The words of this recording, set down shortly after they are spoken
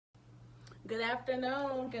Good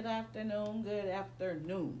afternoon, good afternoon, good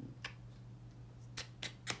afternoon.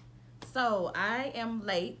 So I am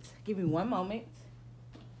late. Give me one moment.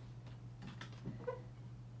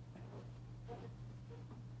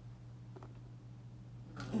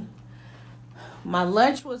 My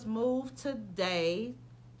lunch was moved today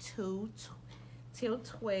till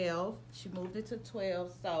 12. She moved it to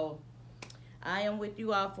 12. So I am with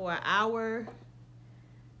you all for an hour.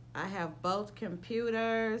 I have both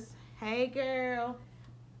computers. Hey, girl.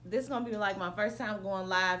 This is going to be like my first time going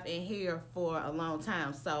live in here for a long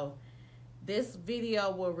time. So this video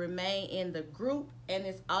will remain in the group, and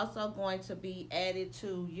it's also going to be added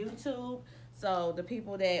to YouTube. So the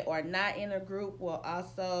people that are not in a group will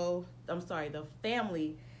also, the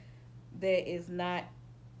family that is not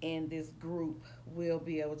in this group will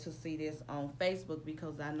be able to see this on Facebook,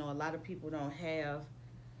 because I know a lot of people don't have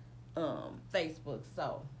Facebook.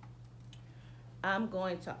 So I'm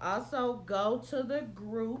going to also go to the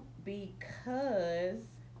group because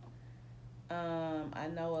I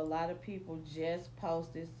know a lot of people just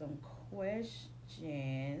posted some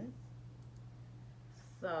questions.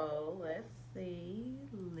 So let's see.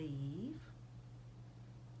 Leave.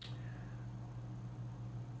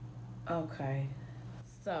 Okay.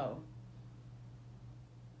 So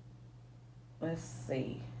let's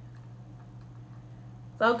see.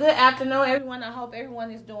 So good afternoon, everyone. I hope everyone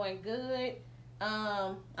is doing good.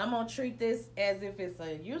 I'm gonna treat this as if it's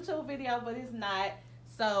a YouTube video, but it's not.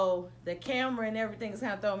 So the camera and everything is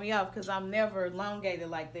kind of throwing me off because I'm never elongated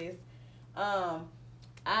like this. I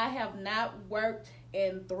have not worked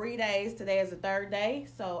in 3 days. Today is the third day,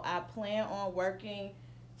 so I plan on working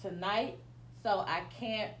tonight. So I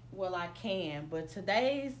can't, well, I can, but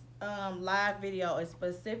today's live video is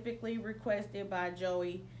specifically requested by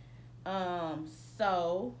Joey.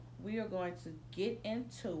 So we are going to get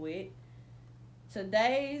into it.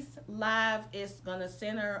 Today's live is going to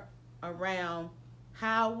center around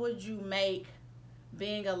how would you make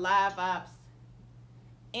being a Liveops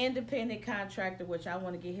independent contractor, which I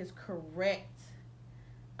want to get his correct,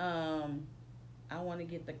 I want to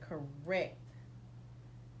get the correct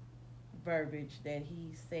verbiage that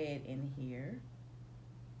he said in here.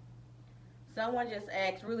 Someone just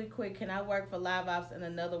asked really quick, can I work for Liveops and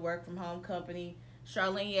another work from home company?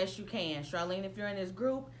 Charlene, yes you can. Charlene, if you're in this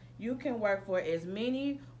group, you can work for as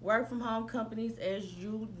many work from home companies as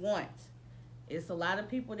you want. It's a lot of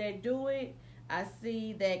people that do it. I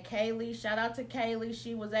see that Kaylee, shout out to Kaylee,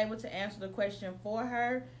 she was able to answer the question for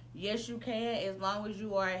her. Yes, you can, as long as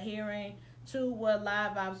you are adhering to what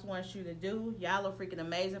Liveops wants you to do. Y'all are freaking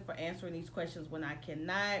amazing for answering these questions when I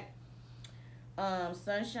cannot.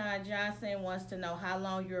 Sunshine Johnson wants to know how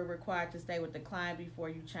long you're required to stay with the client before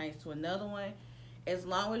you change to another one. As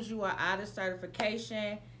long as you are out of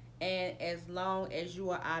certification and as long as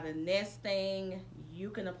you are out of nesting,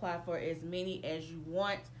 you can apply for as many as you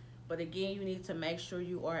want. But again, you need to make sure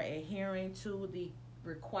you are adhering to the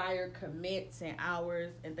required commits and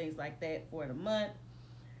hours and things like that for the month.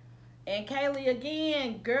 And Kaylee,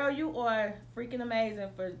 again, girl, you are freaking amazing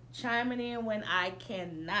for chiming in when I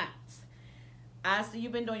cannot. I see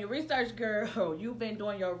you've been doing your research, girl. You've been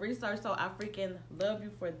doing your research, so I freaking love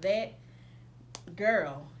you for that.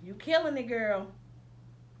 Girl, you killing it, girl.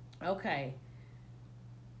 Okay.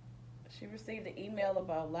 She received an email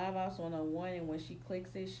about Liveops 101, and when she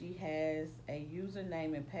clicks it, she has a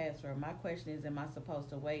username and password. My question is, am I supposed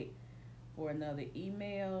to wait for another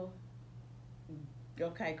email?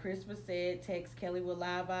 Okay, Christopher said, text Kelly with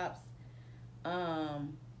Liveops.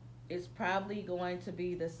 It's probably going to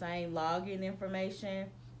be the same login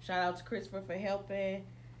information. Shout out to Christopher for helping.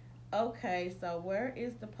 Okay, so where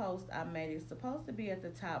is the post I made? It's supposed to be at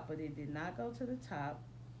the top, but it did not go to the top.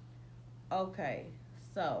 Okay,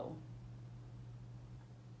 so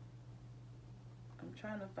I'm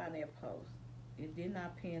trying to find that post. It did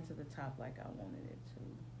not pin to the top like I wanted it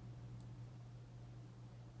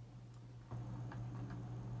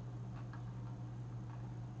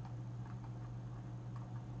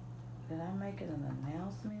to. Did I make it an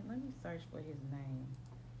announcement? Let me search for his name.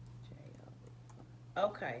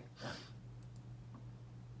 Okay.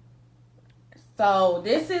 So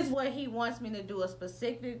this is what he wants me to do a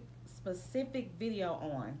specific video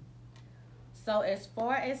on. So as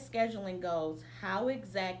far as scheduling goes, how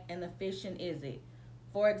exact and efficient is it?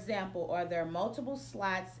 For example, are there multiple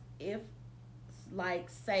slots if, like,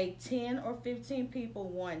 say 10 or 15 people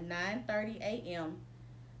want 9:30 a.m.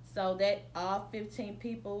 so that all 15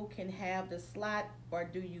 people can have the slot, or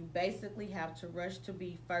do you basically have to rush to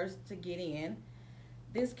be first to get in?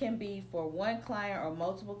 This can be for one client or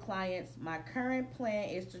multiple clients. My current plan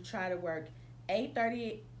is to try to work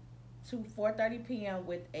 8:30 to 4:30 p.m.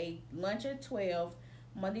 with a lunch at 12,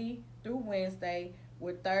 Monday through Wednesday,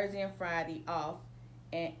 with Thursday and Friday off,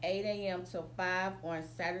 and 8 a.m. till 5 on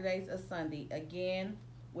Saturdays or Sunday, again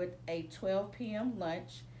with a 12 p.m.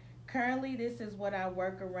 lunch. Currently, this is what I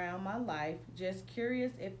work around my life. Just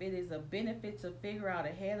curious if it is a benefit to figure out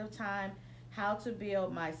ahead of time how to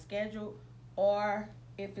build my schedule, or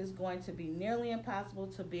if it's going to be nearly impossible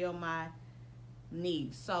to build my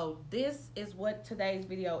needs. So this is what today's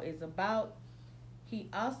video is about. He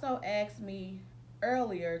also asked me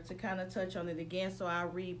earlier to kind of touch on it again, so I'll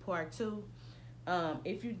read part 2.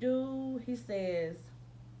 If you do, he says,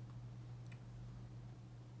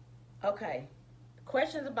 okay,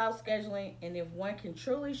 questions about scheduling and if one can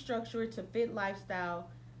truly structure it to fit life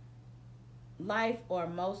or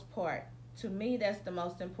most part. To me, that's the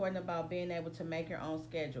most important about being able to make your own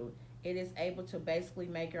schedule. It is able to basically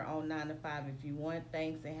make your own 9 to 5 if you want.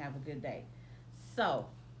 Thanks and have a good day. So,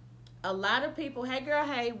 a lot of people, hey girl,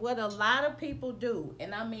 hey, what a lot of people do,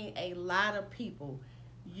 and I mean a lot of people,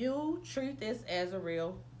 you treat this as a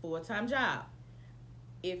real full-time job.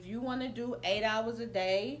 If you want to do 8 hours a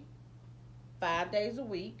day, 5 days a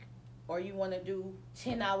week, or you want to do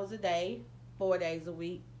 10 hours a day, 4 days a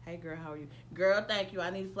week. Hey girl, how are you? Girl, thank you. I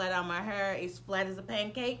need to flat out my hair. It's flat as a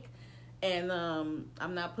pancake. And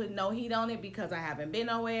I'm not putting no heat on it because I haven't been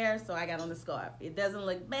nowhere, so I got on the scarf. It doesn't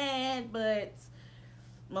look bad, but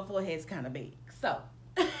my forehead's kind of big. So,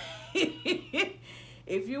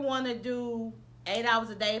 if you want to do 8 hours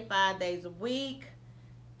a day, 5 days a week,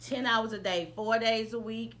 10 hours a day, 4 days a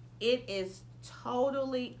week, it is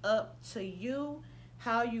totally up to you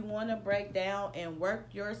how you want to break down and work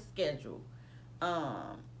your schedule.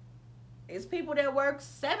 It's people that work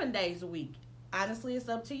 7 days a week. Honestly, it's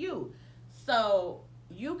up to you. So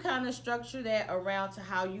you kind of structure that around to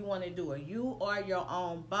how you want to do it. You are your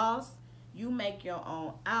own boss. You make your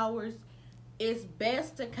own hours. It's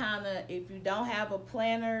best to kind of, if you don't have a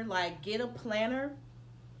planner, like get a planner.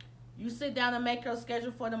 You sit down and make your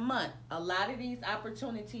schedule for the month. A lot of these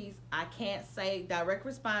opportunities, I can't say direct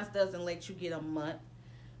response doesn't let you get a month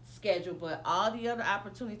schedule, but all the other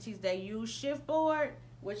opportunities, they use Shiftboard,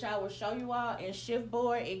 which I will show you all. In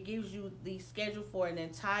Shiftboard, it gives you the schedule for an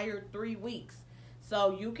entire 3 weeks.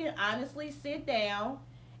 So you can honestly sit down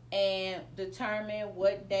and determine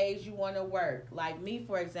what days you want to work. Like me,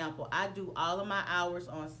 for example, I do all of my hours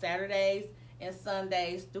on Saturdays and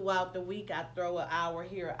Sundays. Throughout the week, I throw an hour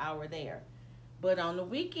here, an hour there. But on the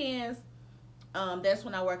weekends, that's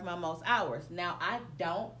when I work my most hours. Now, I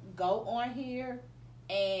don't go on here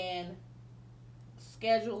and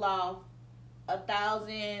schedule off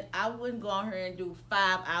 1,000. I wouldn't go on here and do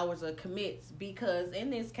 5 hours of commits, because in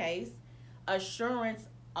this case, assurance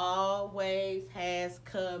always has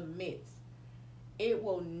commits. It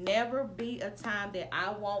will never be a time that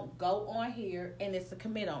I won't go on here and it's a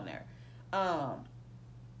commit on there.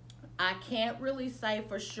 I can't really say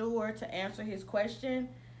for sure to answer his question.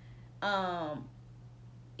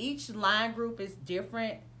 Each line group is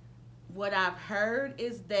different. What I've heard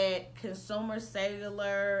is that Consumer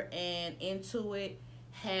Cellular and Intuit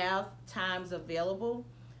have times available.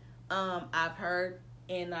 I've heard,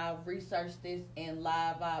 and I've researched this in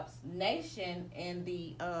Liveops Nation, and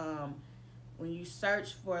the when you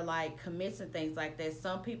search for like commits and things like that,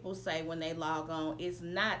 some people say when they log on, it's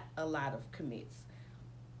not a lot of commits.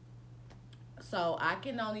 So I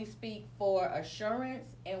can only speak for assurance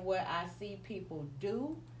and what I see people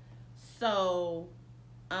do. So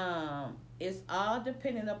it's all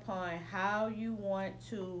dependent upon how you want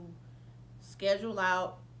to schedule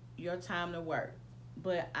out your time to work.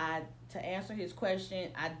 But to answer his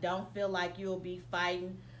question, I don't feel like you'll be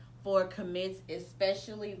fighting for commits,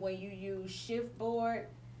 especially when you use Shiftboard,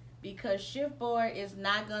 because Shiftboard is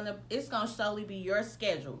not it's gonna solely be your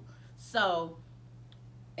schedule. So,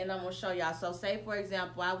 and I'm gonna show y'all. So say for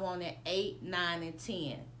example, I wanted 8, 9, and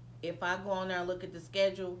 10. If I go on there and look at the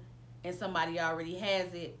schedule and somebody already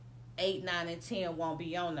has it, 8, 9, and 10 won't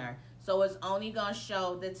be on there. So it's only gonna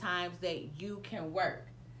show the times that you can work.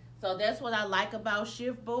 So that's what I like about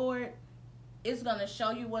Shiftboard. It's gonna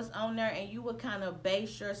show you what's on there, and you would kind of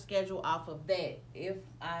base your schedule off of that. If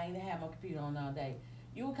I ain't have my computer on all day,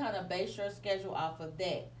 you would kind of base your schedule off of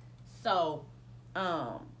that. So,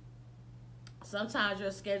 sometimes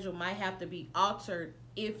your schedule might have to be altered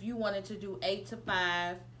if you wanted to do 8 to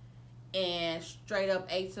 5, and straight up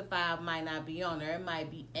 8 to 5 might not be on there. It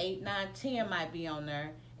might be 8, 9, 10 might be on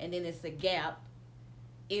there, and then it's a gap.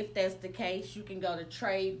 If that's the case, you can go to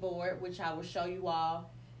Trade Board, which I will show you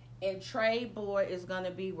all. And Trade Board is going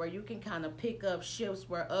to be where you can kind of pick up shifts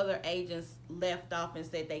where other agents left off and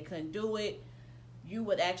said they couldn't do it. you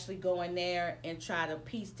would actually go in there and try to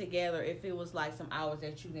piece together if it was like some hours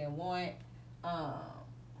that you didn't want. What the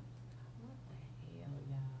hell,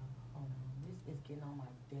 y'all? Hold on. This is getting on my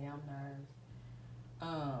damn nerves.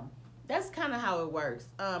 That's kind of how it works.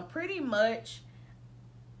 Pretty much,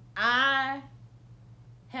 I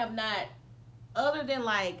have not, other than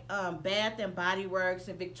like Bath and Body Works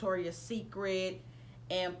and Victoria's Secret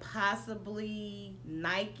and possibly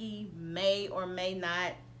Nike may or may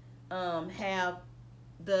not have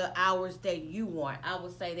the hours that you want. I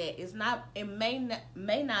would say that it's not, it may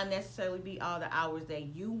not necessarily be all the hours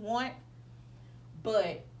that you want,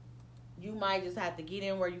 but you might just have to get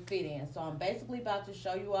in where you fit in. So I'm basically about to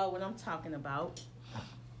show you all what I'm talking about.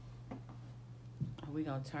 We're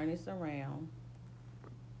going to turn this around.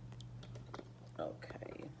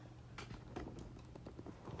 Okay.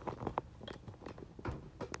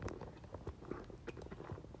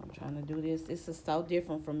 I'm trying to do this. This is so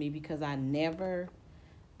different from me because I never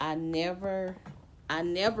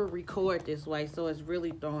record this way, so it's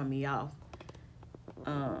really throwing me off.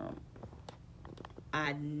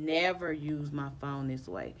 I never use my phone this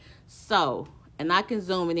way. So, and I can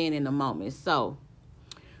zoom it in a moment. So,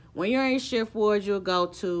 when you're in shift board, you'll go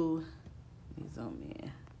to, let me zoom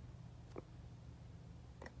in.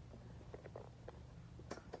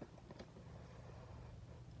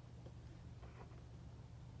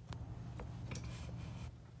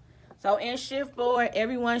 So in shift board,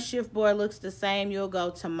 everyone's shift board looks the same. You'll go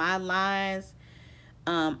to my lines.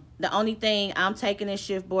 The only thing I'm taking in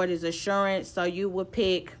shift board is assurance. So you would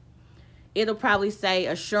pick, it'll probably say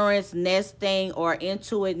assurance nesting or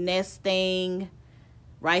Intuit nesting.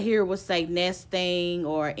 Right here will say nesting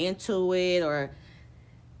or Intuit or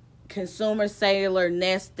consumer cellular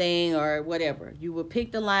nesting or whatever. You will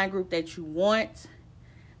pick the line group that you want.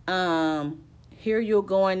 Here you'll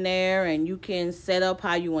go in there and you can set up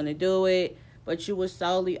how you want to do it, but you will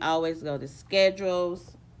solely always go to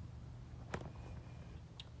schedules.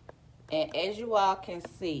 And as you all can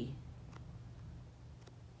see,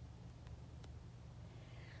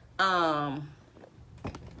 I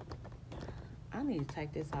need to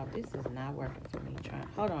take this off. This is not working for me.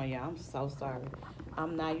 Hold on, y'all. I'm so sorry.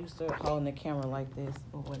 I'm not used to holding the camera like this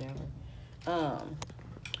or whatever.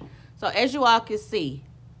 So as you all can see,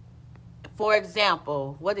 for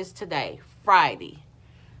example, what is today? Friday.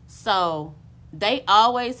 So they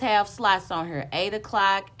always have slots on here. 8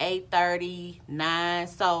 o'clock, 8:30, 9.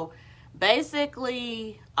 So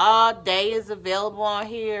basically, all day is available on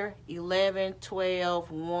here. 11, 12,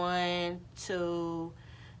 1, 2,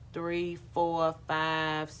 3, 4,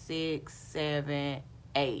 5, 6, 7,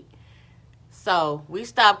 8. So we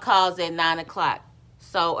stop calls at 9 o'clock.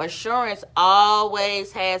 So assurance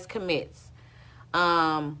always has commits.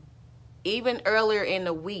 Even earlier in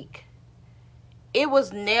the week, it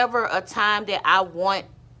was never a time that I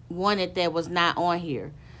wanted that was not on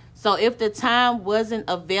here. So if the time wasn't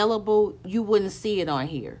available, you wouldn't see it on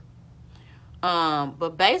here.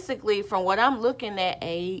 But basically, from what I'm looking at,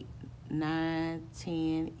 8, 9,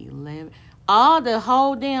 10, 11, all the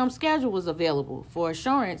whole damn schedule was available for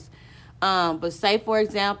assurance. But say, for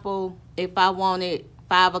example, if I wanted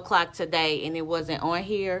 5 o'clock today and it wasn't on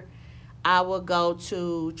here, I will go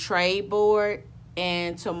to trade board,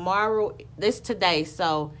 and tomorrow, this today,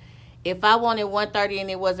 so if I wanted 1:30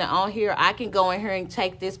 and it wasn't on here, I can go in here and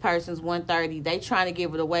take this person's 1:30. They trying to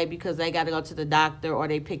give it away because they got to go to the doctor or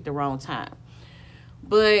they picked the wrong time.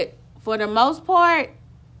 But for the most part,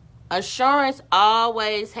 assurance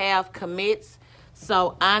always have commits.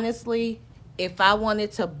 So honestly, if I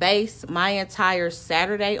wanted to base my entire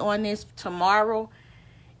Saturday on this tomorrow,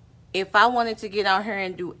 if I wanted to get on here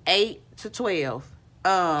and do 8 to 12,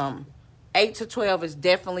 8 to 12 is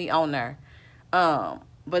definitely on there.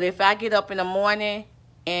 But if I get up in the morning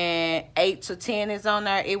and 8 to 10 is on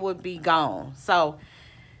there, it would be gone. So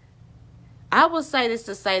I will say this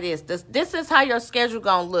to say this. This is how your schedule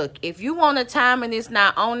going to look. If you want a time and it's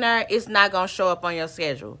not on there, it's not going to show up on your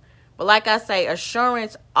schedule. But like I say,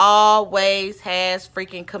 assurance always has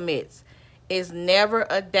freaking commits. It's never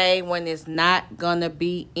a day when it's not going to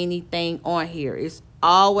be anything on here. It's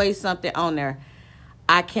always something on there.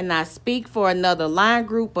 I cannot speak for another line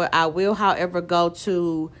group, but I will, however, go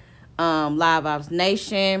to Liveops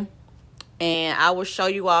Nation, and I will show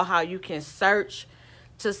you all how you can search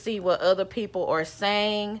to see what other people are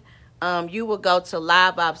saying. You will go to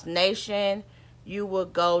Liveops Nation. You will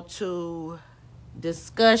go to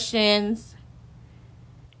discussions,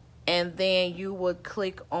 and then you would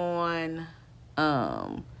click on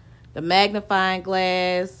the magnifying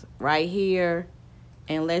glass right here,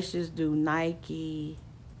 and let's just do Nike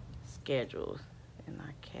schedules,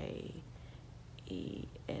 Nikesc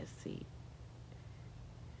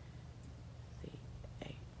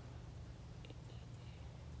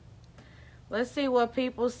Let's see what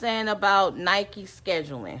people saying about Nike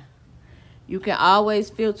scheduling. You can always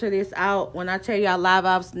filter this out. When I tell y'all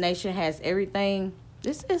Liveops Nation has everything,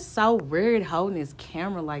 this is so weird holding this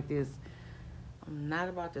camera like this. I'm not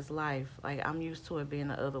about this life. Like, I'm used to it being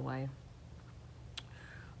the other way.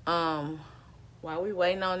 While we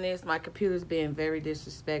waiting on this, my computer's being very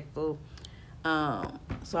disrespectful. So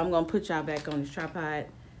I'm going to put y'all back on this tripod.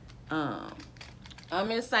 I'm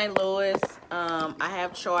in St. Louis. I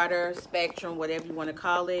have Charter, Spectrum, whatever you want to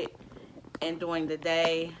call it. And during the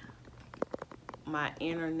day, my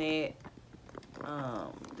internet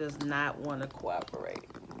does not want to cooperate.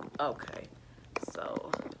 Okay,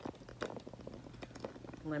 so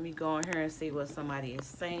let me go in here and see what somebody is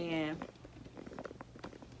saying.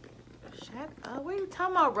 Shut up. What are you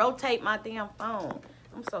talking about? Rotate my damn phone.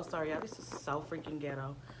 I'm so sorry, y'all. This is so freaking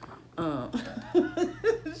ghetto.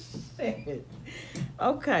 Shit.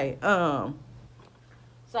 Okay.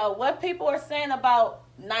 So what people are saying about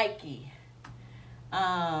Nike?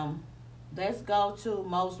 Let's go to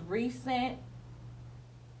most recent.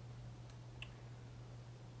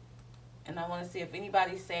 And I want to see if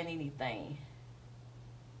anybody's saying anything.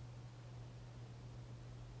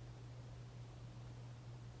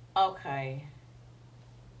 Okay.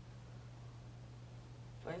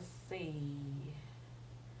 Let's see.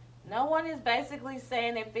 No one is basically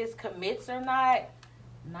saying if it's commits or not.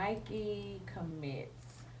 Nike commits.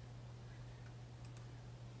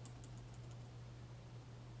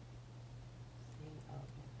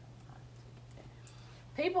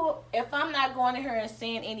 People, if I'm not going in here and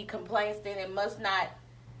seeing any complaints, then it must not.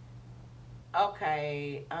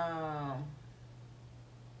 Okay.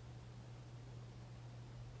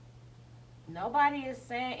 Nobody is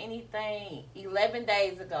saying anything 11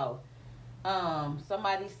 days ago.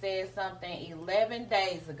 Somebody said something 11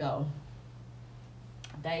 days ago.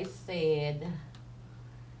 They said,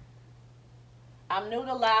 I'm new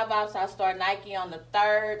to Liveops. I start Nike on the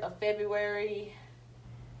 3rd of February.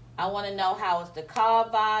 I want to know how is the call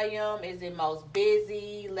volume. Is it most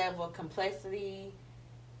busy? Level of complexity.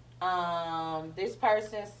 This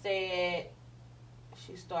person said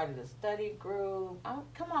she started a study group.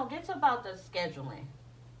 Come on, get to about the scheduling.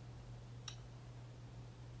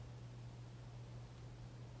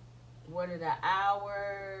 What are the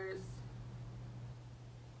hours?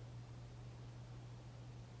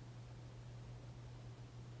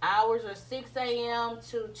 Hours are 6 a.m.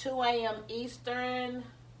 to 2 a.m. Eastern.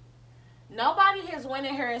 Nobody has went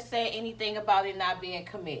in here and said anything about it not being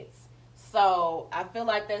commits. So I feel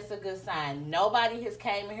like that's a good sign. Nobody has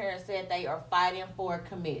came in here and said they are fighting for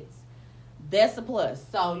commits. That's a plus.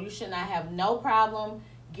 So you should not have no problem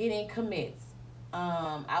getting commits.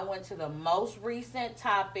 I went to the most recent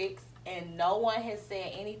topics and no one has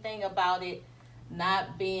said anything about it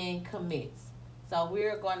not being commits. So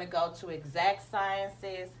we're going to go to exact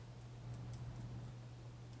sciences.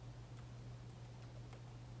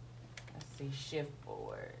 Let's see, shift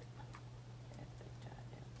board.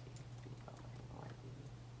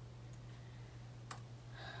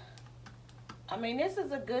 I mean, this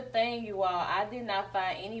is a good thing, you all. I did not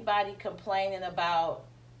find anybody complaining about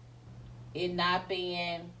it not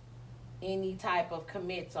being any type of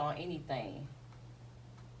commits on anything.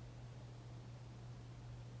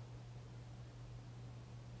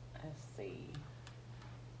 Let's see.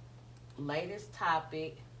 Latest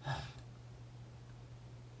topic.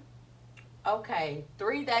 Okay,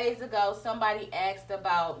 3 days ago, somebody asked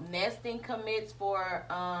about nesting commits for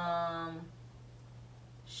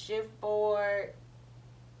shift board.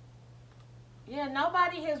 Yeah,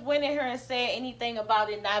 nobody has went in here and said anything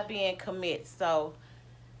about it not being commits, so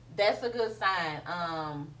that's a good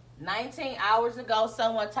sign. 19 hours ago,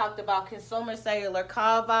 someone talked about consumer cellular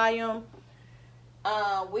call volume.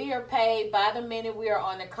 We are paid by the minute we are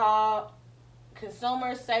on the call.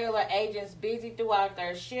 Consumer cellular agents busy throughout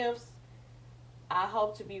their shifts. I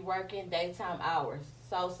hope to be working daytime hours.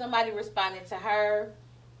 So somebody responded to her.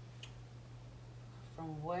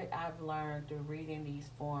 From what I've learned through reading these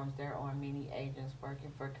forums, there are many agents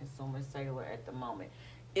working for consumer cellular at the moment.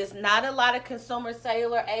 It's not a lot of consumer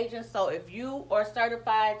cellular agents, so if you are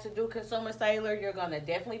certified to do consumer cellular, you're going to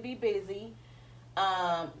definitely be busy.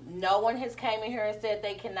 No one has came in here and said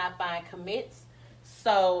they cannot find commits.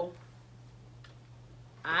 So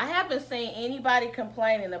I haven't seen anybody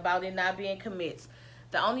complaining about it not being commits.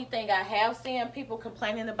 The only thing I have seen people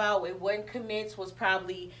complaining about it wasn't commits was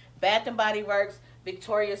probably Bath and Body Works,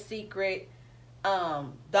 Victoria's Secret.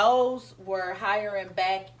 Those were hiring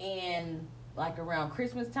back in like around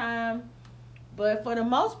Christmas time. But for the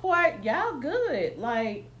most part, y'all good.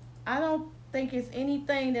 Like, I don't think it's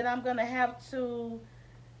anything that I'm going to have to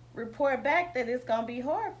report back that it's gonna be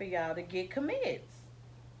hard for y'all to get commits.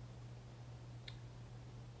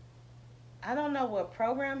 I don't know what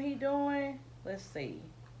program he doing. Let's see.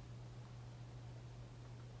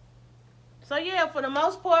 So yeah, for the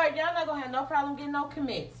most part, y'all not gonna have no problem getting no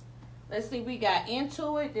commits. Let's see, we got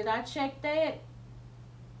Intuit. Did I check that?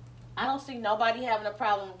 I don't see nobody having a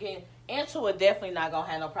problem getting Intuit. Definitely not gonna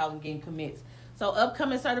have no problem getting commits. So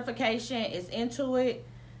upcoming certification is Intuit,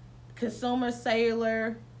 Consumer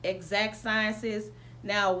Cellular, Exact Sciences.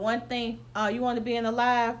 Now, one thing, you want to be in the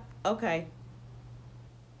live? Okay,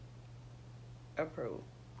 approve.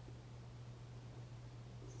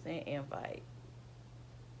 Send invite.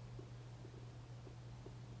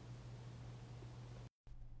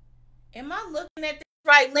 Am I looking at this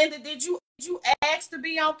right, Linda? Did you ask to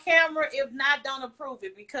be on camera? If not, don't approve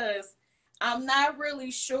it because I'm not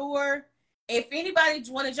really sure. If anybody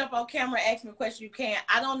want to jump on camera and ask me a question, you can.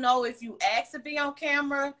 I don't know if you asked to be on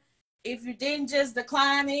camera. If you didn't, just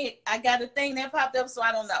decline it. I got a thing that popped up, so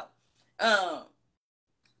I don't know. Um,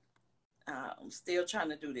 I'm still trying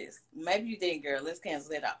to do this. Maybe you didn't, girl. Let's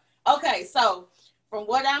cancel it out. Okay, so from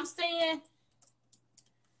what I'm seeing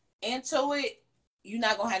into it, you're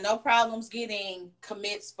not gonna have no problems getting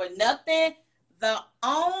commits for nothing. The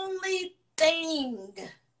only thing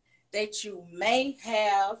that you may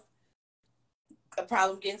have a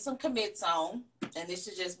problem getting some commits on, and this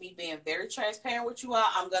is just me being very transparent with you all.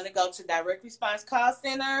 I'm gonna go to direct response call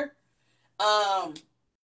center.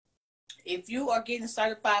 If you are getting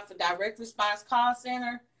certified for direct response call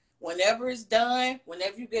center, whenever it's done,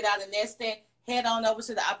 whenever you get out of nesting, head on over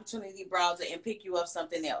to the opportunity browser and pick you up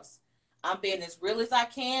something else. I'm being as real as I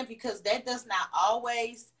can because that does not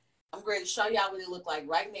always. I'm going to show y'all what it look like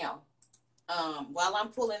right now. While I'm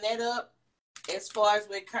pulling that up, as far as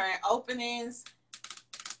with current openings,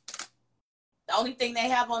 the only thing they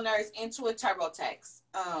have on there is Intuit TurboTax.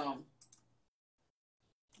 I'm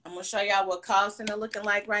going to show y'all what call center looking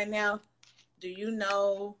like right now. Do you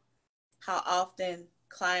know how often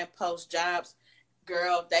client posts jobs?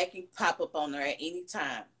 Girl, they can pop up on there at any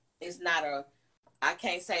time. It's not I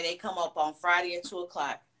can't say they come up on Friday at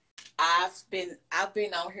 2:00. I've been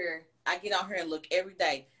on here. I get on here and look every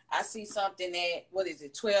day. I see something at, what is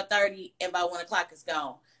it, 12:30, and by 1:00 it's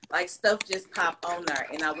gone. Like, stuff just pop on there,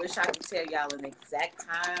 and I wish I could tell y'all an exact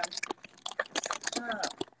time.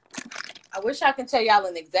 I wish I could tell y'all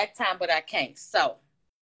an exact time, but I can't. So,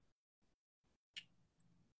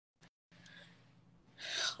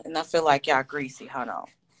 and I feel like y'all greasy. Hold on.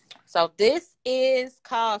 So this is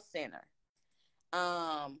call center.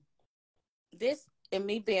 This, and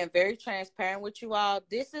me being very transparent with you all,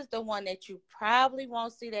 this is the one that you probably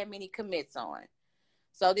won't see that many commits on.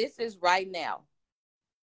 So this is right now.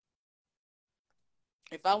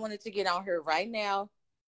 If I wanted to get on here right now,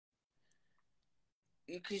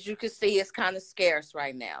 because you can see it's kind of scarce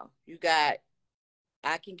right now.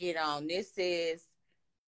 I can get on. This is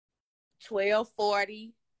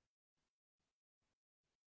 12:40.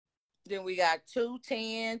 Then we got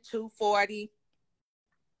 2:10, 2:40.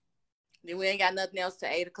 Then we ain't got nothing else to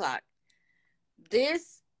 8:00.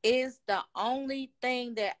 This is the only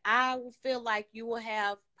thing that I will feel like you will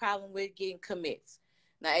have problem with getting commits.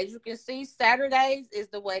 Now, as you can see, Saturdays is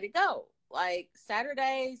the way to go. Like,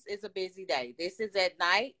 Saturdays is a busy day. This is at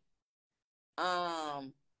night.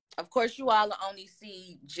 Of course, you all only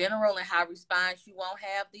see general and high response. You won't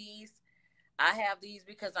have these. I have these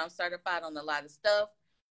because I'm certified on a lot of stuff.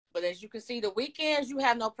 But as you can see, the weekends you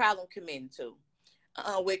have no problem committing to.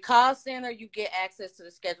 With call center, you get access to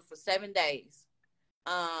the schedule for 7 days.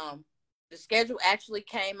 The schedule actually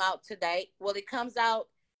came out today. Well, it comes out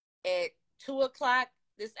at 2:00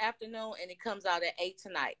 this afternoon, and it comes out at 8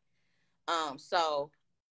 tonight. So,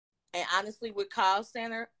 and honestly, with call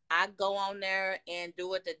center, I go on there and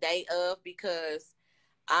do it the day of because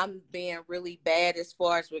I'm being really bad as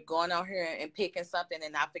far as with going on here and picking something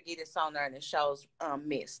and I forget it's on there and it shows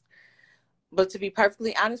missed. But to be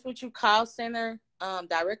perfectly honest with you, call center,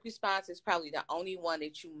 direct response is probably the only one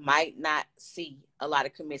that you might not see a lot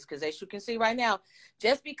of commits. Because as you can see right now,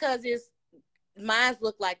 just because mine's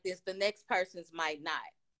look like this, the next person's might not.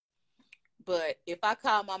 But if I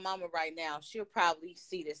call my mama right now, she'll probably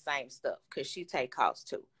see the same stuff because she take calls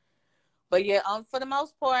too. But yeah, for the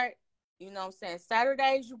most part, you know what I'm saying,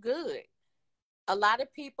 Saturdays, you good. A lot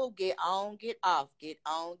of people get on, get off, get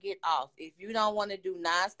on, get off. If you don't want to do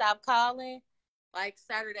nonstop calling, like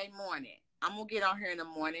Saturday morning, I'm going to get on here in the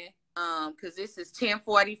morning because this is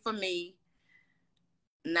 10:40 for me,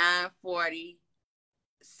 9:40,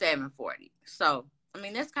 7:40. So, I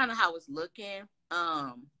mean, that's kind of how it's looking.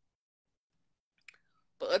 But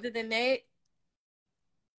other than that,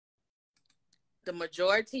 the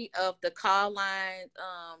majority of the call line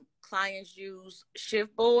clients use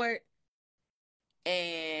Shiftboard.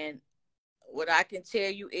 And what I can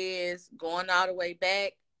tell you is going all the way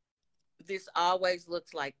back, this always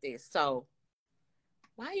looks like this. So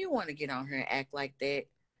why you want to get on here and act like that?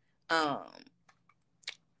 Um,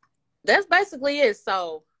 that's basically it.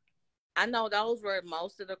 So I know those were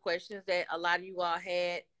most of the questions that a lot of you all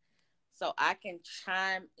had. So I can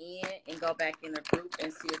chime in and go back in the group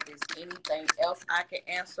and see if there's anything else I can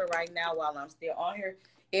answer right now while I'm still on here.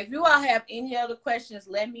 If you all have any other questions,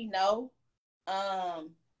 let me know.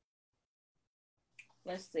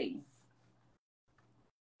 Let's see.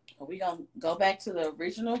 We're going to go back to the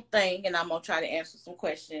original thing, and I'm going to try to answer some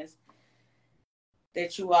questions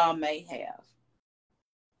that you all may have.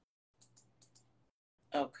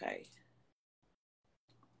 Okay.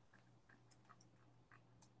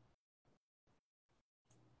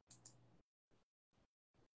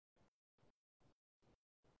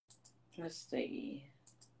 Let's see.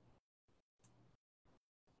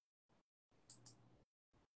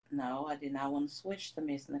 No, I did not want to switch to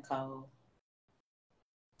Miss Nicole.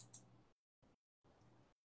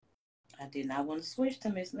 I did not want to switch to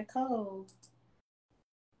Miss Nicole.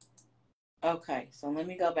 Okay, so let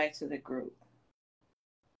me go back to the group.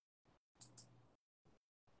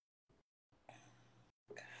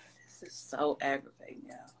 God, this is so aggravating,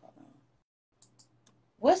 y'all. Hold on.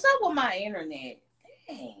 What's up with my internet?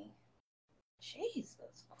 Dang.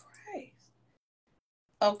 Jesus Christ.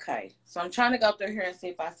 Okay, so I'm trying to go through here and see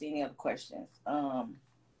if I see any other questions.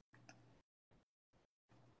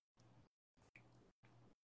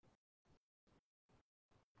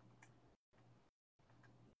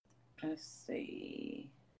 Let's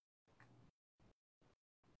see.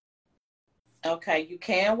 Okay, you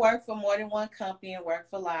can work for more than one company and work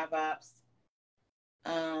for Liveops.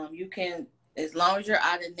 You can, as long as you're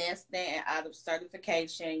out of nesting and out of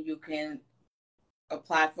certification, you can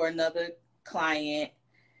apply for another client.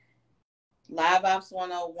 Liveops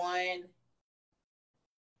 101,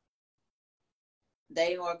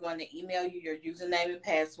 they are going to email you your username and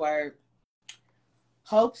password.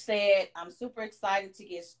 Hope said, I'm super excited to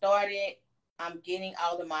get started. I'm getting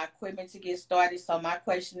all of my equipment to get started. So my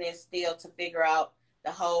question is still to figure out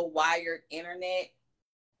the whole wired internet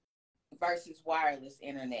versus wireless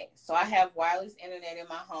internet. So I have wireless internet in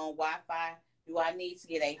my home, Wi-Fi. Do I need to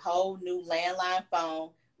get a whole new landline phone?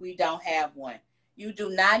 We don't have one. You do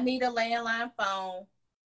not need a landline phone.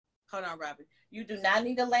 Hold on, Robert. You do not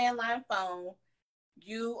need a landline phone.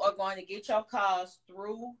 You are going to get your calls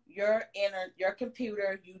through your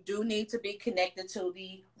computer. You do need to be connected to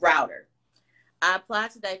the router. I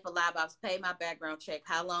applied today for Liveops, pay my background check.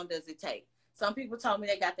 How long does it take? Some people told me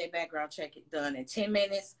they got their background check done in 10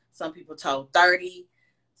 minutes. Some people told 30.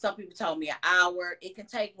 Some people told me an hour. It can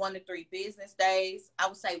take 1 to 3 business days. I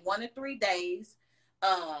would say 1 to 3 days.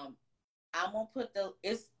 I'm gonna put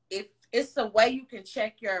it's a way you can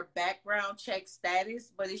check your background check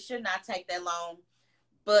status, but it should not take that long.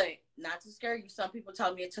 But not to scare you, some people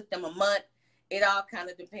told me it took them a month. It all kind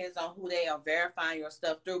of depends on who they are verifying your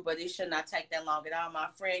stuff through, but it should not take that long at all. My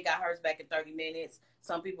friend got hers back in 30 minutes.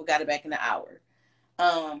 Some people got it back in an hour.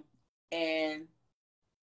 And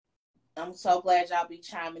I'm so glad y'all be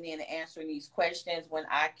chiming in and answering these questions when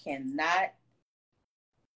I cannot.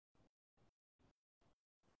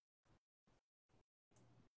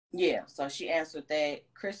 Yeah, so she answered that.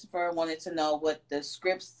 Christopher wanted to know what the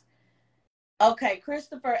scripts. Okay,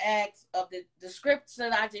 Christopher asked of the scripts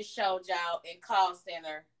that I just showed y'all in call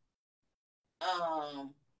center.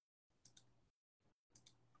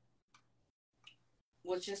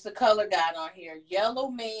 Which is the color guide on here.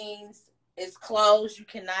 Yellow means it's closed. You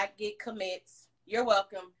cannot get commits. You're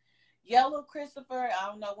welcome. Yellow, Christopher, I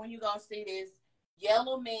don't know when you're going to see this.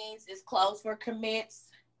 Yellow means it's closed for commits.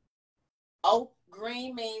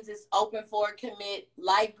 Green means it's open for a commit.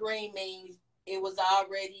 Light green means it was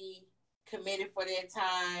already committed for that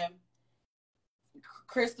time.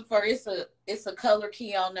 Christopher, it's a color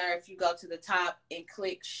key on there. If you go to the top and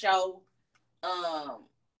click show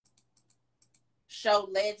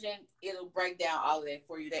legend, it'll break down all of that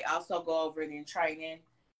for you. They also go over it in training.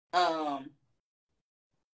 Other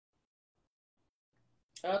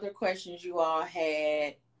questions you all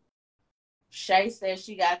had. Shay says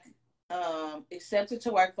she got accepted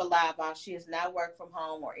to work for Liveops. She has not worked from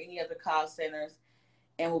home or any other call centers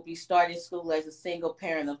and will be starting school as a single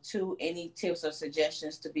parent of 2. Any tips or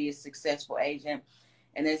suggestions to be a successful agent?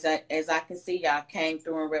 And as I can see, y'all came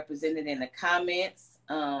through and represented in the comments.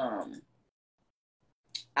 I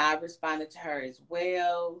responded to her as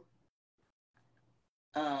well.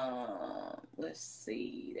 Let's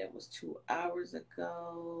see. That was 2 hours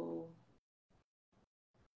ago.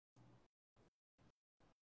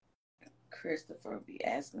 Christopher be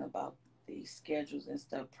asking about these schedules and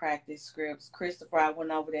stuff, practice scripts. Christopher, I went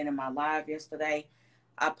over that in my live yesterday.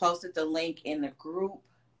 I posted the link in the group.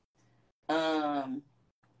 Trying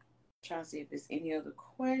to see if there's any other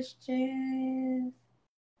questions.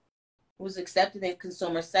 Was accepted in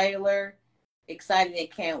Consumer Sailor. Excited and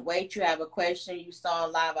can't wait. You have a question you saw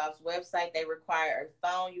on Liveops website. They require a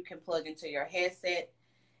phone you can plug into your headset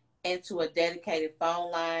into a dedicated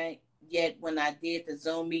phone line. Yet when I did the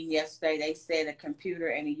Zoom meeting yesterday, they said a computer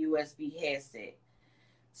and a USB headset.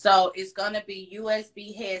 So it's going to be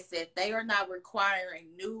USB headset. They are not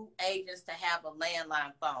requiring new agents to have a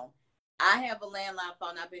landline phone. I have a landline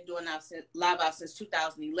phone. I've been doing Liveops since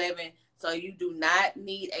 2011. So you do not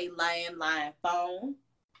need a landline phone.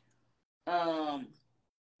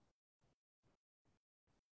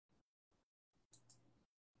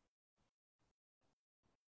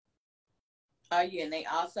 Oh yeah, and they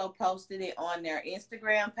also posted it on their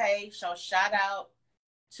Instagram page. So shout out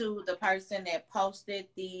to the person that posted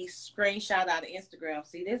the screenshot out of Instagram.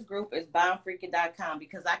 See, this group is bombfreaking.com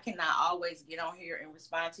because I cannot always get on here and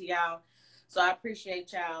respond to y'all. So I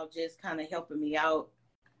appreciate y'all just kind of helping me out.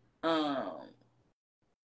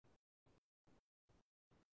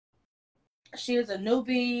 She is a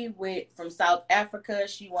newbie from South Africa.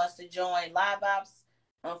 She wants to join Liveops.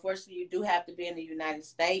 Unfortunately, you do have to be in the United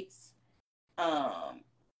States. I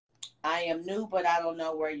am new, but I don't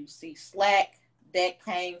know where you see Slack. That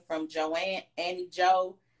came from Joanne, Annie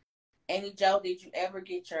Joe. Annie Joe, did you ever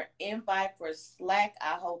get your invite for Slack?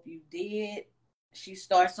 I hope you did. She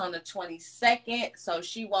starts on the 22nd, so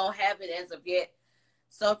she won't have it as of yet.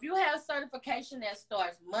 So if you have certification that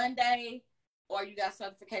starts Monday, or you got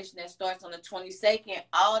certification that starts on the 22nd,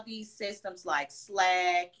 all these systems like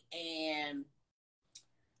Slack and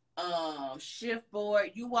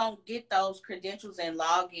Shiftboard, you won't get those credentials and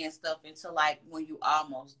login stuff until like when you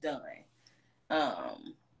almost done.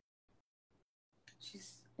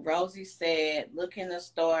 Rosie said, looking to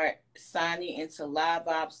start signing into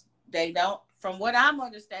Liveops. They don't, from what I'm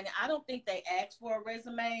understanding, I don't think they asked for a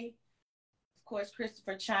resume. Of course,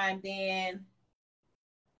 Christopher chimed in.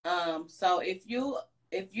 So if you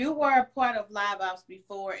were a part of Liveops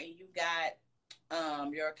before and you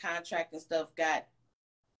got your contract and stuff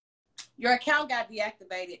your account got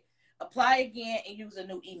deactivated, apply again and use a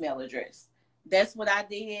new email address. That's what I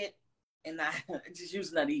did, and I just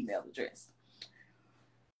used another email address.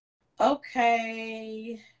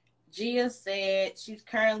 Okay. Gia said she's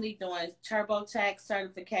currently doing TurboTax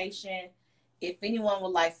certification. If anyone would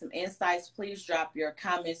like some insights, please drop your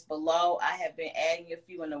comments below. I have been adding a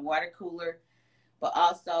few in the water cooler, but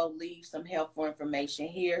also leave some helpful information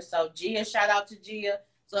here. So Gia, shout out to Gia.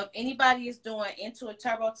 So if anybody is doing Intuit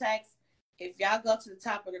TurboTax, if y'all go to the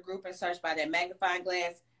top of the group and search by that magnifying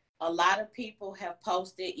glass, a lot of people have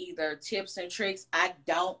posted either tips and tricks. I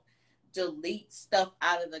don't delete stuff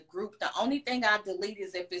out of the group. The only thing I delete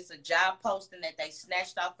is if it's a job posting that they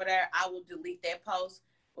snatched off of there, I will delete that post.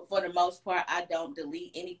 But for the most part, I don't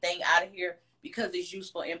delete anything out of here because it's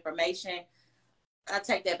useful information. I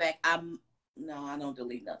take that back. I don't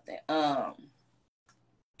delete nothing.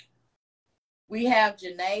 We have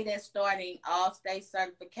Janae that's starting All-State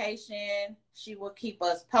certification. She will keep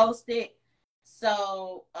us posted.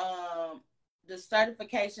 So the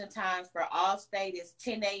certification times for All-State is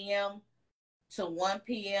 10 a.m. to 1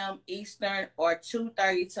 p.m. Eastern or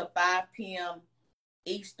 2:30 to 5 p.m.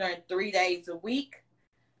 Eastern 3 days a week.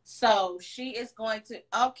 So she is going to,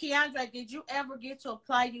 Keandra, did you ever get to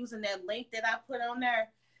apply using that link that I put on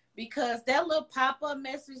there? Because that little pop-up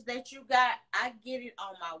message that you got, I get it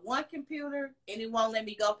on my one computer and it won't let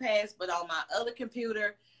me go past, but on my other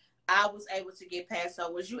computer, I was able to get past.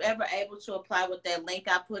 So was you ever able to apply with that link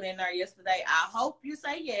I put in there yesterday? I hope you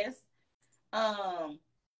say yes.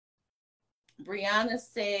 Brianna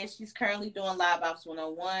says she's currently doing Liveops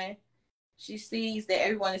 101. She sees that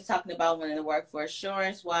everyone is talking about wanting to work for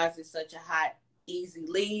Assurance. Why is it such a hot, easy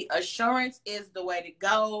lead? Assurance is the way to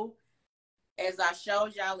go. As I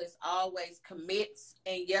showed y'all, it's always commits.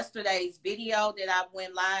 In yesterday's video that I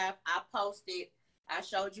went live, I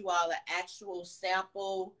showed you all an actual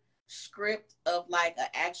sample script of like an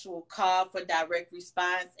actual call for direct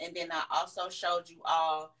response. And then I also showed you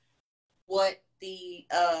all what the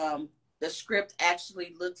script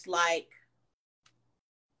actually looks like.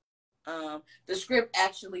 The script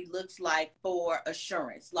actually looks like for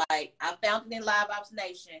Assurance. Like I found it in Liveops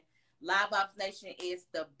Nation. Liveops Nation is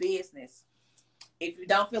the business. If you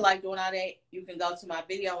don't feel like doing all that, you can go to my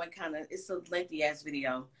video and it's a lengthy ass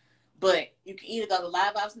video, but you can either go to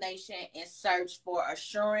Liveops Nation and search for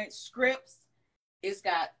Assurance scripts. It's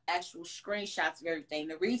got actual screenshots of everything.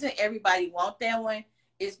 The reason everybody want that one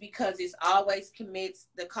is because it's always commits.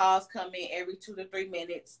 The calls come in every 2 to 3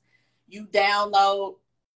 minutes. You download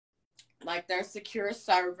like their secure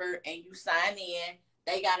server and you sign in.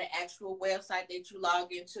 They got an actual website that you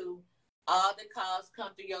log into. All the calls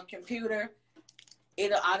come through your computer.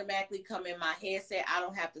 It'll automatically come in my headset. I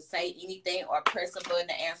don't have to say anything or press a button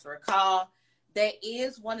to answer a call. That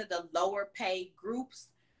is one of the lower paid groups,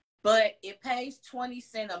 but it pays 20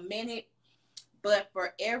 cents a minute. But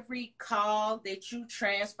for every call that you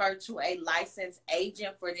transfer to a licensed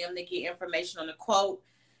agent for them to get information on the quote,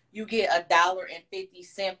 you get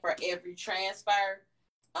 $1.50 for every transfer.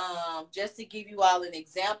 Just to give you all an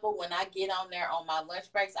example, when I get on there on my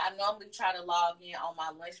lunch breaks, I normally try to log in on my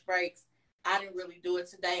lunch breaks. I didn't really do it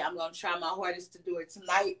today. I'm going to try my hardest to do it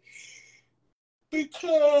tonight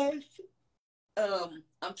because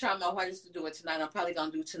I'm trying my hardest to do it tonight. I'm probably going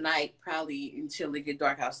to do tonight, probably until it get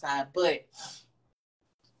dark outside. But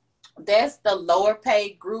that's the lower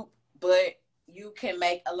paid group, but you can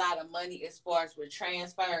make a lot of money as far as with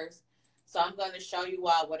transfers. So I'm going to show you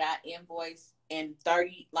all what I invoice in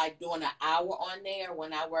 30, like doing an hour on there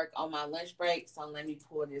when I work on my lunch break. So let me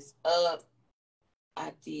pull this up.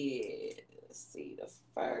 I did, let's see, the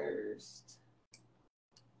first.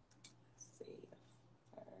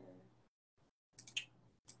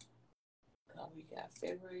 Oh, we got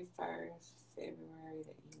February 1st, February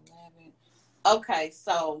the 11th. Okay,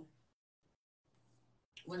 so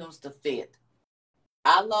when was the 5th?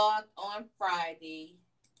 I logged on Friday.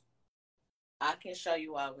 I can show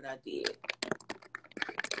you all what I did.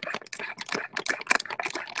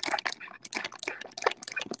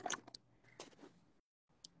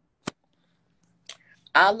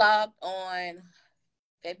 I logged on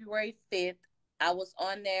February 5th. I was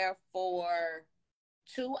on there for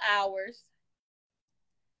 2 hours.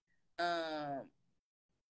 I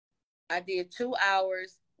did 2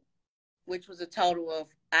 hours, which was a total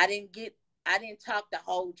of, I didn't talk the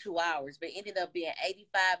whole 2 hours, but it ended up being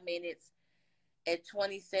 85 minutes at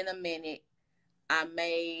 20 cents a minute. I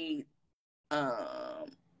made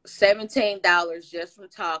 $17 just from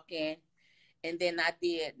talking. And then I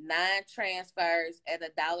did 9 transfers at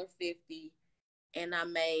 $1.50, and I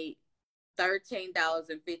made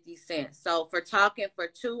 $13.50. So for talking for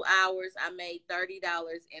 2 hours, I made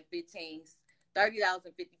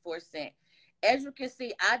 $30.54. As you can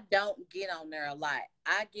see, I don't get on there a lot.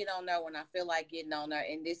 I get on there when I feel like getting on there,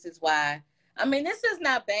 and this is why. I mean, this is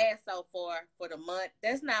not bad so far for the month.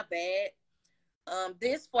 That's not bad.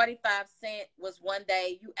 This 45 cents was one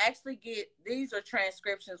day. You actually get, these are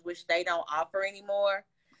transcriptions, which they don't offer anymore.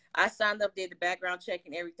 I signed up, did the background check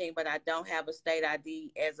and everything, but I don't have a state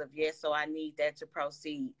ID as of yet, so I need that to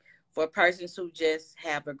proceed for persons who just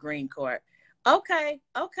have a green card. Okay,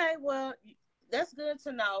 well, that's good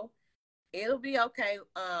to know. It'll be okay.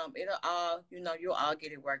 It'll all, you'll all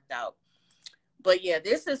get it worked out. But yeah,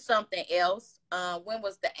 this is something else. When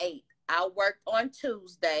was the 8th? I worked on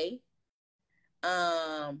Tuesday.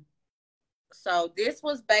 So this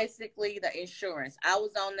was basically the insurance. I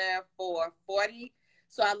was on there for 40.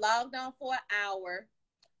 So I logged on for an hour,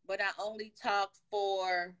 but I only talked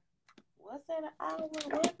for, what's that, an hour?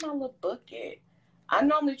 Where's my little book at? I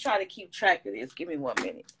normally try to keep track of this. Give me 1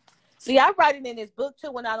 minute. See, I write it in this book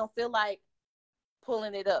too when I don't feel like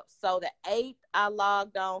pulling it up. So the 8th I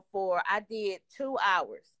logged on for, I did 2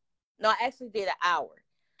 hours. No, I actually did an hour.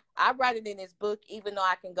 I write it in this book, even though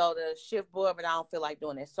I can go to shift board, but I don't feel like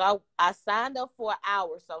doing it. So I signed up for an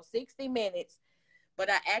hour, so 60 minutes, but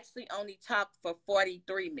I actually only talked for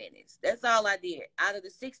 43 minutes. That's all I did. Out of the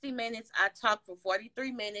 60 minutes, I talked for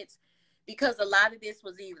 43 minutes because a lot of this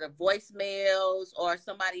was either voicemails or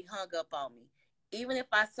somebody hung up on me. Even if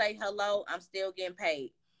I say hello, I'm still getting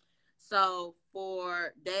paid. So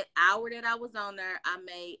for that hour that I was on there, I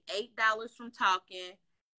made $8 from talking,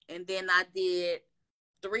 and then I did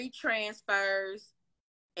 3 transfers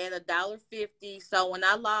at $1.50. So when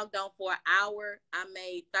I logged on for an hour, I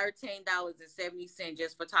made $13.70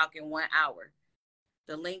 just for talking 1 hour.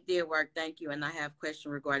 The link did work, thank you. And I have a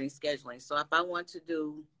question regarding scheduling. So if I want to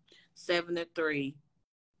do 7 to 3,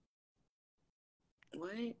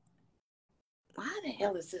 what? Why the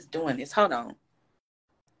hell is this doing this? Hold on.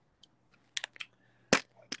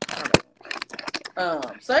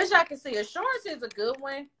 So as y'all can see, assurance is a good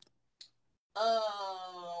one.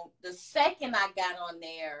 The second I got on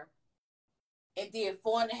there, it did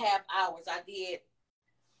 4.5 hours.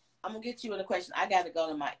 I'm gonna get you in the question. I gotta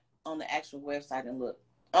go to on the actual website and look.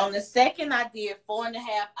 On the second I did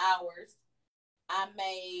 4.5 hours. I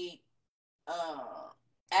made on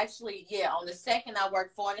the second I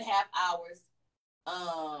worked 4.5 hours.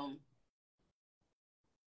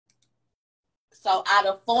 So out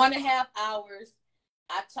of 4.5 hours,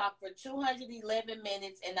 I talked for 211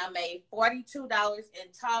 minutes and I made $42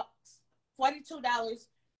 in talks, $42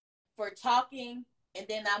 for talking, and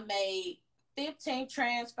then I made 15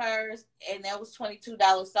 transfers and that was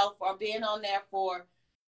 $22. So for being on there for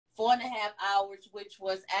 4.5 hours, which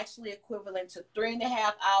was actually equivalent to 3.5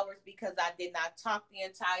 hours because I did not talk the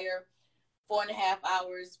entire 4.5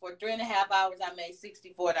 hours. For 3.5 hours, I made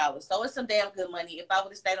 $64. So it's some damn good money. If I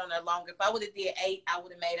would have stayed on there longer, if I would have did 8, I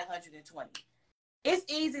would have made 120. It's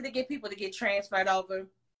easy to get people to get transferred over.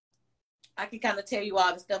 I can kind of tell you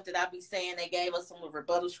all the stuff that I be saying. They gave us some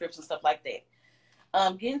rebuttal scripts and stuff like that.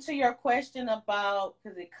 Getting to your question about,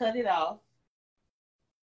 because it cut it off.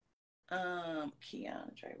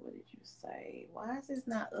 Keandre, what did you say? Why is this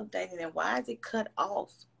not updating and why is it cut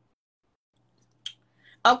off?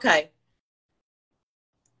 Okay.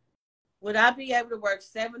 Would I be able to work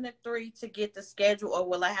 7 to 3 to get the schedule, or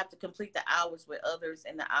will I have to complete the hours with others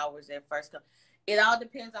and the hours at first? It all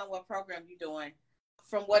depends on what program you're doing.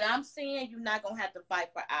 From what I'm seeing, you're not going to have to fight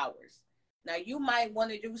for hours. Now, you might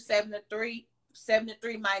want to do 7 to 3. 7 to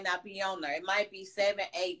 3 might not be on there. It might be 7,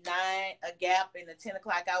 8, 9, a gap, and the 10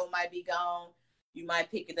 o'clock hour might be gone. You might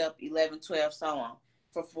pick it up 11, 12, so on.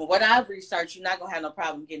 From what I've researched, you're not going to have no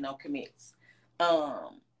problem getting no commits.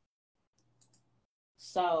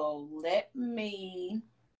 So let me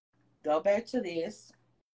go back to this.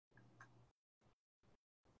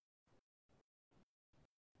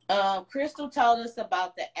 Crystal told us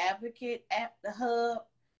about the Advocate app, the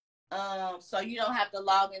hub. So you don't have to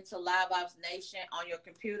log into Liveops Nation on your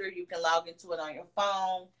computer. You can log into it on your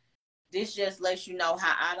phone. This just lets you know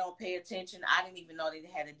how I don't pay attention. I didn't even know they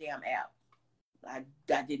had a damn app. I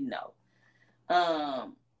didn't know.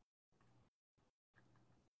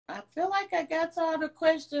 I feel like I got all the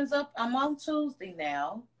questions up. I'm on Tuesday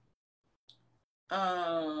now.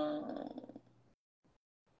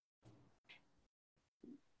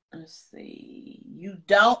 Let's see.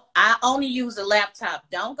 I only use a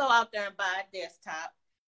laptop. Don't go out there and buy a desktop.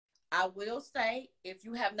 I will say, if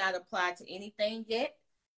you have not applied to anything yet,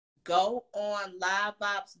 go on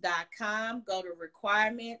liveops.com, go to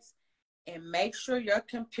requirements, and make sure your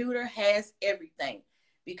computer has everything.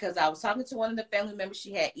 Because I was talking to one of the family members,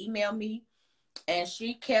 she had emailed me, and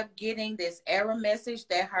she kept getting this error message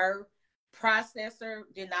that her processor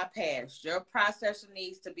did not pass. Your processor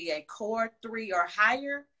needs to be a Core 3 or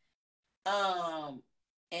higher.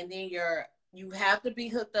 And then you have to be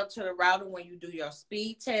hooked up to the router when you do your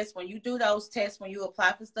speed test. When you do those tests, when you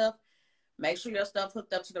apply for stuff, make sure your stuff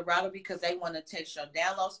hooked up to the router because they want to test your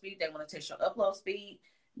download speed. They want to test your upload speed.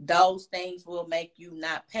 Those things will make you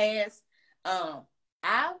not pass.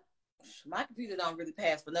 My computer don't really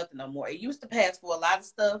pass for nothing no more. It used to pass for a lot of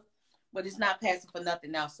stuff, but it's not passing for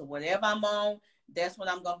nothing now. So whatever I'm on, that's what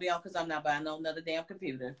I'm gonna be on because I'm not buying no another damn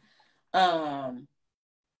computer.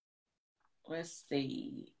 Let's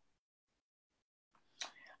see.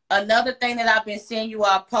 Another thing that I've been seeing you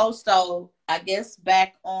all post, so I guess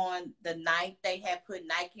back on the 9th, they had put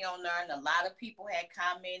Nike on there, and a lot of people had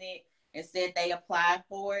commented and said they applied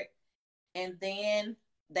for it, and then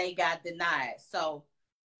they got denied. So,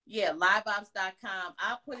 yeah, liveops.com.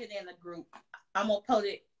 I'll put it in the group. I'm going to put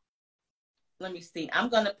it, let me see. I'm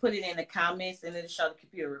going to put it in the comments, and it'll show the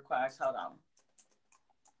computer requires. Hold on.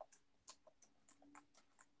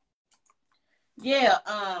 Yeah,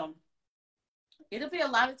 it'll be a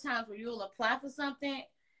lot of times where you'll apply for something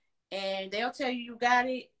and they'll tell you got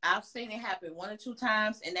it. I've seen it happen 1 or 2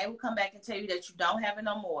 times, and they will come back and tell you that you don't have it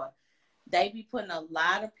no more. They be putting a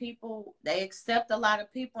lot of people, they accept a lot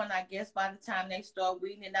of people, and I guess by the time they start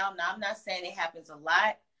weeding it out, now I'm not saying it happens a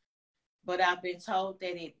lot, but I've been told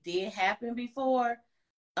that it did happen before.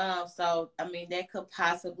 So, I mean, that could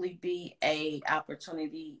possibly be a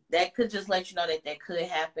opportunity. That could just let you know that could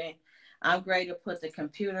happen. I'm ready to put the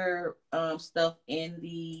computer stuff in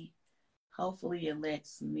the, hopefully it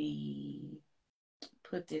lets me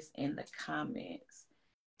put this in the comments.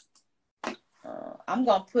 I'm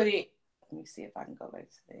going to put it, let me see if I can go back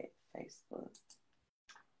to that Facebook.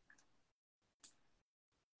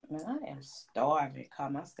 Man, I am starving.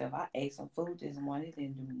 Call myself. I ate some food this morning. It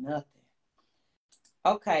didn't do nothing.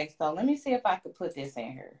 Okay, so let me see if I can put this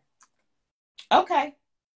in here. Okay.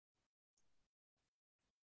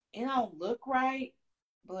 It don't look right,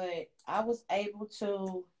 but I was able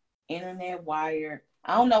to internet wire.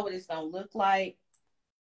 I don't know what it's gonna look like.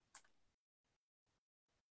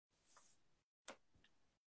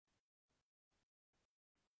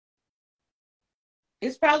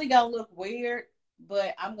 It's probably gonna look weird,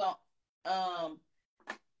 but I'm gonna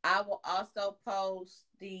I will also post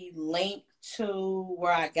the link to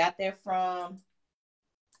where I got that from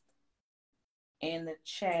in the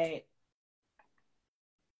chat.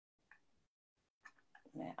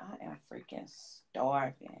 Man, I am freaking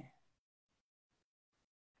starving.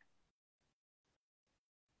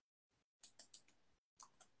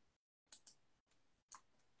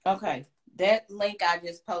 Okay, that link I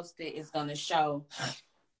just posted is gonna show.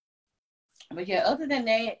 But yeah, other than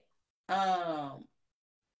that, I'm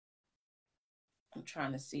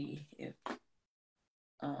trying to see if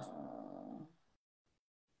I'm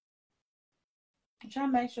trying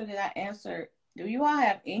to make sure that I answered. Do you all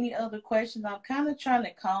have any other questions? I'm kind of trying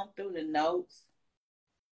to comb through the notes.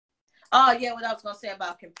 Oh yeah, what I was gonna say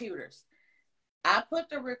about computers. I put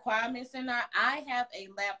the requirements in there. I have a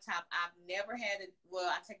laptop. I've never had it. Well,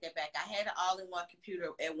 I take that back. I had an all-in-one computer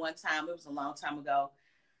at one time. It was a long time ago.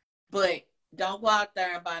 But don't go out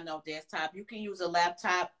there and buy no desktop. You can use a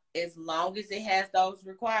laptop as long as it has those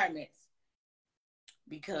requirements.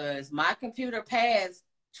 Because my computer passed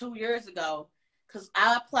 2 years ago. Because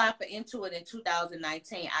I applied for Intuit in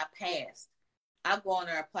 2019. I passed. I go on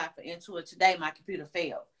there and apply for Intuit today. My computer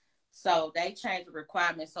failed. So they changed the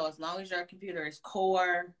requirements. So as long as your computer is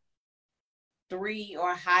Core 3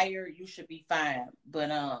 or higher, you should be fine. But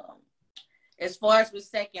as far as with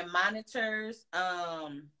second monitors,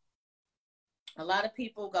 a lot of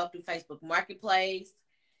people go through Facebook Marketplace.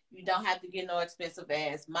 You don't have to get no expensive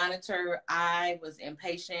ass monitor. I was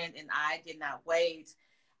impatient and I did not wait.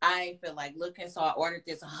 I didn't feel like looking, so I ordered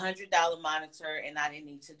this $100 monitor, and I didn't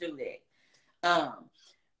need to do that.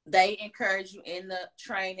 They encourage you in the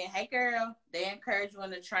training. Hey, girl. They encourage you in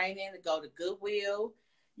the training to go to Goodwill.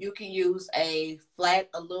 You can use a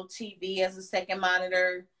little TV as a second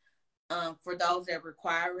monitor for those that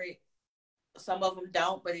require it. Some of them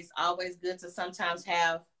don't, but it's always good to sometimes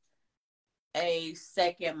have a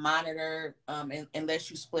second monitor unless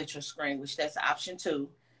you split your screen, which that's option 2.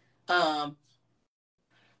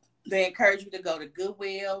 They encourage you to go to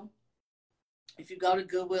Goodwill. If you go to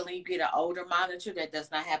Goodwill and you get an older monitor that does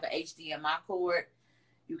not have an HDMI cord,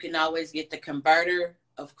 you can always get the converter.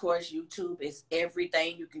 Of course, YouTube is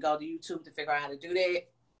everything. You can go to YouTube to figure out how to do that.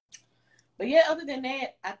 But yeah, other than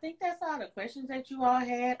that, I think that's all the questions that you all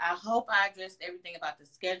had. I hope I addressed everything about the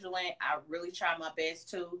scheduling. I really try my best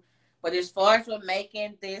to. But as far as with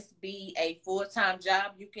making this be a full-time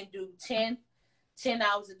job, you can do 10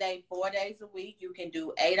 hours a day, 4 days a week. You can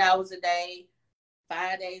do 8 hours a day,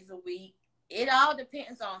 5 days a week. It all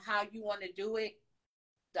depends on how you want to do it.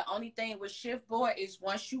 The only thing with Shiftboard is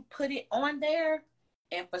once you put it on there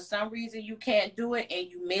and for some reason you can't do it and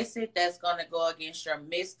you miss it, that's going to go against your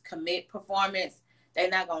missed commit performance. They're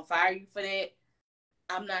not going to fire you for that.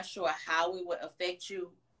 I'm not sure how it would affect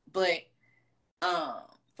you, but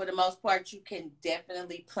for the most part, you can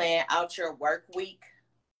definitely plan out your work week.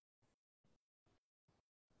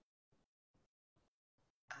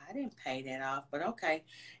 I didn't pay that off, but okay.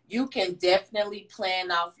 You can definitely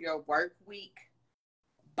plan off your work week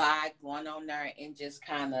by going on there and just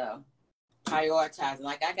kind of prioritizing.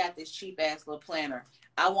 Like, I got this cheap ass little planner.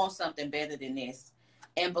 I want something better than this.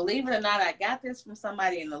 And believe it or not, I got this from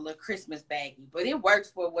somebody in a little Christmas baggie, but it works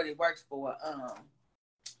for what it works for.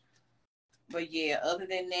 But yeah, other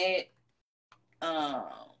than that,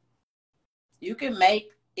 you can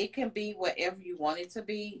make it can be whatever you want it to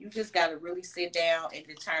be. You just got to really sit down and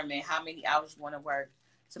determine how many hours you want to work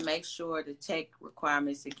to make sure the tech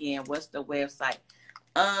requirements again. What's the website?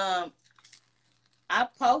 I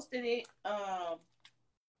posted it.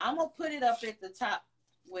 I'm gonna put it up at the top.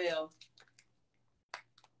 Well,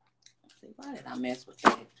 let's see, why did I mess with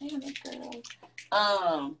that? Damn it,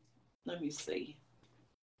 girl. Let me see.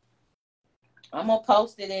 I'm gonna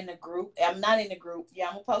post it in the group. I'm not in the group. Yeah,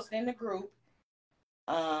 I'm gonna post it in the group.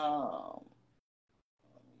 Let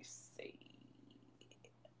me see.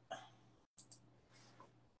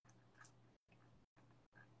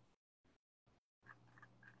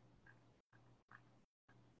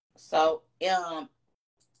 So,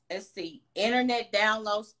 let's see. Internet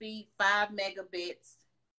download speed 5 megabits.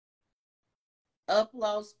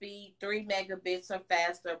 Upload speed 3 megabits or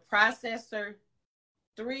faster. Processor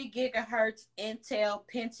 3 gigahertz Intel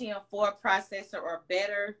Pentium 4 processor or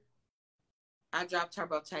better. I dropped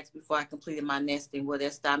TurboTax before I completed my nesting. Will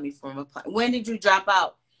that stop me from applying? When did you drop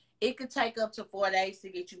out? It could take up to 4 days to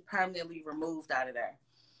get you permanently removed out of there.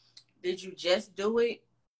 Did you just do it?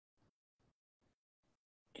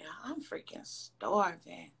 Yeah, I'm freaking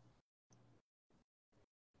starving.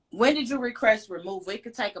 When did you request removal? It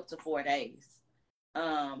could take up to 4 days.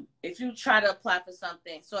 If you try to apply for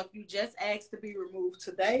something, so if you just asked to be removed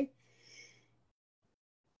today,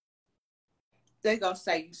 they're gonna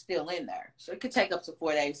say you're still in there. So it could take up to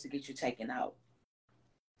 4 days to get you taken out.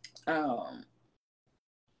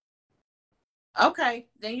 Okay,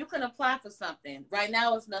 then you can apply for something. Right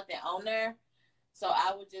now, it's nothing on there. So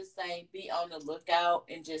I would just say be on the lookout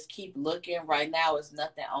and just keep looking. Right now, it's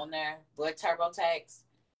nothing on there but TurboTax.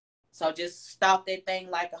 So just stop that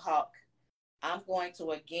thing like a hawk. I'm going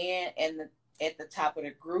to again and at the top of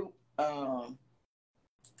the group. Let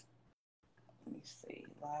me see,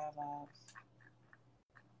 Liveops.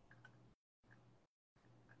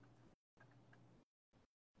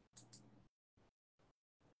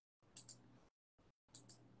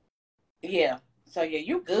 Yeah. So yeah,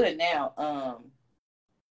 you good now.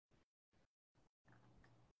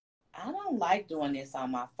 I don't like doing this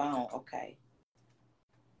on my phone. Okay.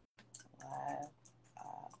 Live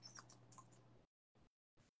ops.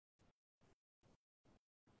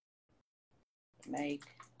 Make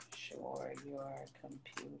sure your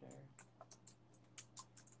computer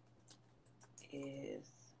is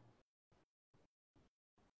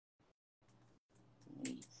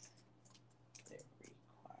meets the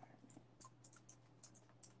requirement.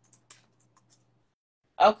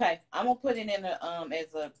 Okay, I'm gonna put it in the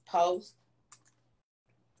as a post.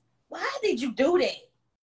 Why did you do that?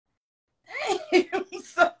 I'm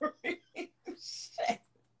sorry. Shit.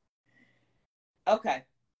 Okay.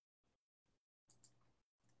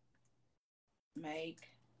 Make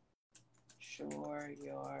sure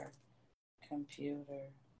your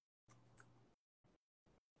computer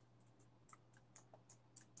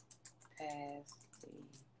has the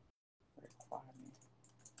requirement.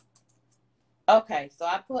 Okay, so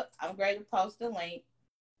I'm ready to post the link.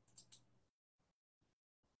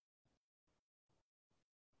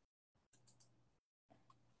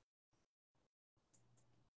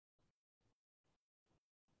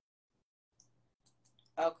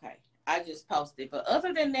 Okay, I just posted. But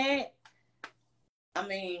other than that, I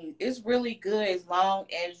mean, it's really good as long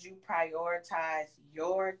as you prioritize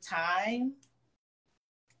your time.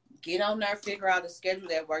 Get on there, figure out a schedule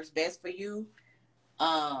that works best for you.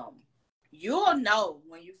 Um, you'll know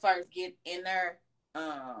when you first get in there.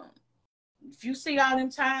 Um, if you see all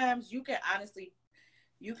them times, you can honestly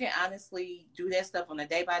do that stuff on a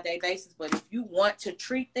day by day basis. But if you want to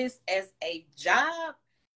treat this as a job,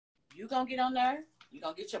 you're gonna get on there, you're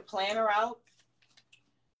gonna get your planner out,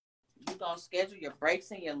 you're gonna schedule your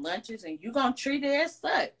breaks and your lunches, and you're gonna treat it as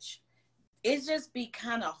such. It just be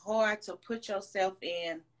kind of hard to put yourself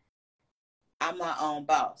in, I'm my own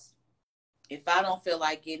boss. If I don't feel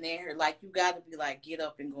like getting in here, like you gotta be like, get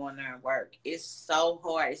up and go in there and work. It's so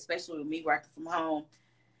hard, especially with me working from home.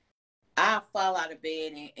 I fall out of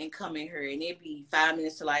bed and come in here, and it be 5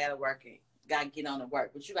 minutes till I gotta work it. Gotta get on to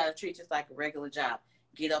work, but you gotta treat it like a regular job.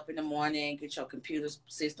 Get up in the morning, get your computer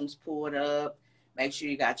systems pulled up, make sure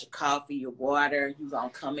you got your coffee, your water. You gonna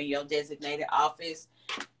come in your designated office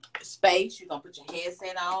space. You gonna put your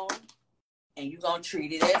headset on, and you gonna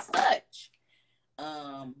treat it as such.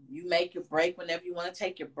 You make your break whenever you want to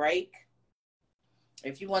take your break.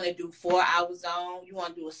 If you want to do 4 hours on, you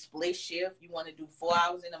want to do a split shift, you want to do 4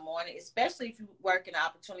 hours in the morning, especially if you work in an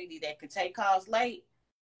opportunity that can take calls late,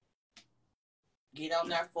 get on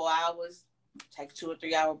there 4 hours, take a 2 or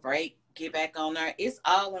 3 hour break, get back on there. It's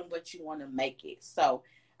all in what you want to make it. So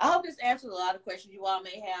I hope this answers a lot of questions you all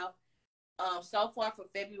may have. So far for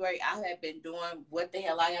February, I have been doing what the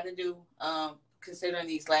hell I got to do. Considering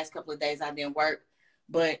these last couple of days I didn't work,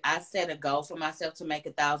 but I set a goal for myself to make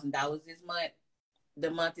 $1,000 this month. The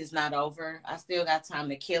month is not over. I still got time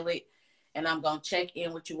to kill it. And I'm going to check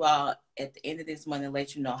in with you all at the end of this month and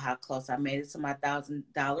let you know how close I made it to my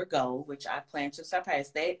 $1,000 goal, which I plan to surpass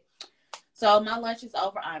that. So my lunch is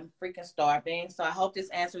over. I'm freaking starving. So I hope this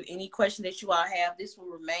answered any question that you all have. This will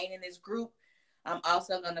remain in this group. I'm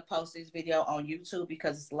also going to post this video on YouTube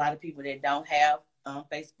because it's a lot of people that don't have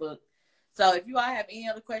Facebook. So if you all have any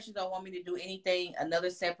other questions or want me to do anything, another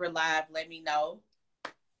separate live, let me know.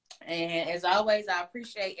 And as always, I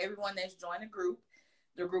appreciate everyone that's joined the group.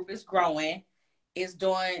 The group is growing. It's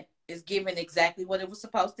giving exactly what it was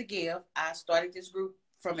supposed to give. I started this group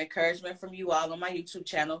from encouragement from you all on my YouTube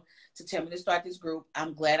channel to tell me to start this group.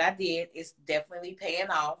 I'm glad I did. It's definitely paying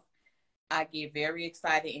off. I get very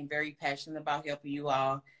excited and very passionate about helping you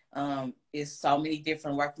all. It's so many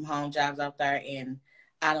different work from home jobs out there, and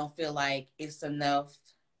I don't feel like it's enough.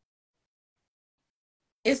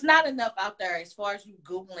 It's not enough out there as far as you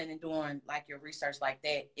Googling and doing like your research like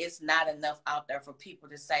that. It's not enough out there for people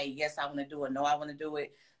to say, yes, I want to do it. No, I want to do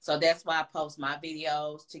it. So that's why I post my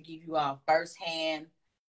videos to give you all firsthand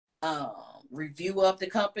um, review of the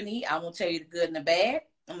company. I'm going to tell you the good and the bad.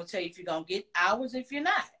 I'm going to tell you if you're going to get hours, if you're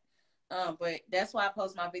not. But that's why I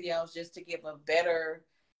post my videos, just to give a better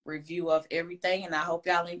review of everything. And I hope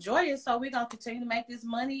y'all enjoy it. So we're going to continue to make this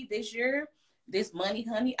money this year. This money,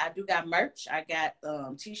 honey. I do got merch. I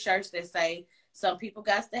got t-shirts that say some people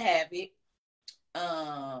got to have it.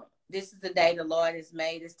 This is the day the Lord has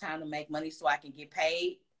made. It's time to make money so I can get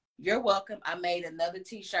paid. You're welcome. I made another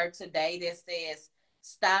t-shirt today that says,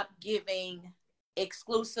 stop giving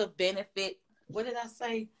exclusive benefit. What did I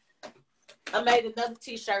say? I made another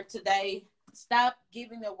t-shirt today. Stop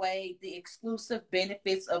giving away the exclusive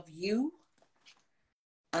benefits of you.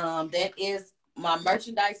 That is, my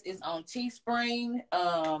merchandise is on Teespring.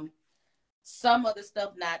 Some of the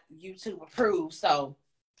stuff not YouTube approved. So,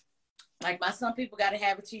 like some people got to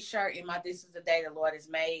have a t-shirt in my This is the Day the Lord has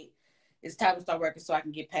made. It's time to start working so I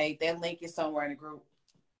can get paid. That link is somewhere in the group.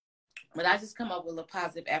 But I just come up with little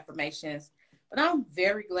positive affirmations. But I'm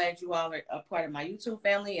very glad you all are a part of my YouTube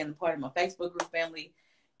family and part of my Facebook group family.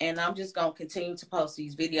 And I'm just going to continue to post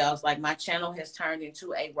these videos. Like, my channel has turned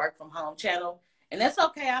into a work from home channel. And that's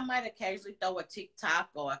okay. I might occasionally throw a TikTok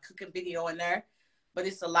or a cooking video in there. But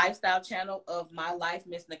it's a lifestyle channel of my life,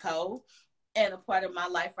 Miss Nicole. And a part of my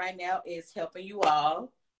life right now is helping you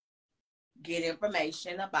all get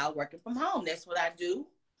information about working from home. That's what I do.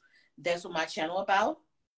 That's what my channel about.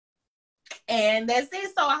 And that's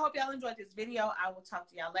it. So I hope y'all enjoyed this video. I will talk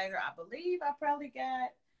to y'all later. I believe I probably got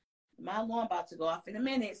my alarm about to go off in a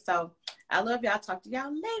minute. So I love y'all. Talk to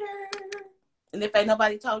y'all later. And if ain't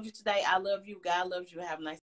nobody told you today, I love you. God loves you. Have a nice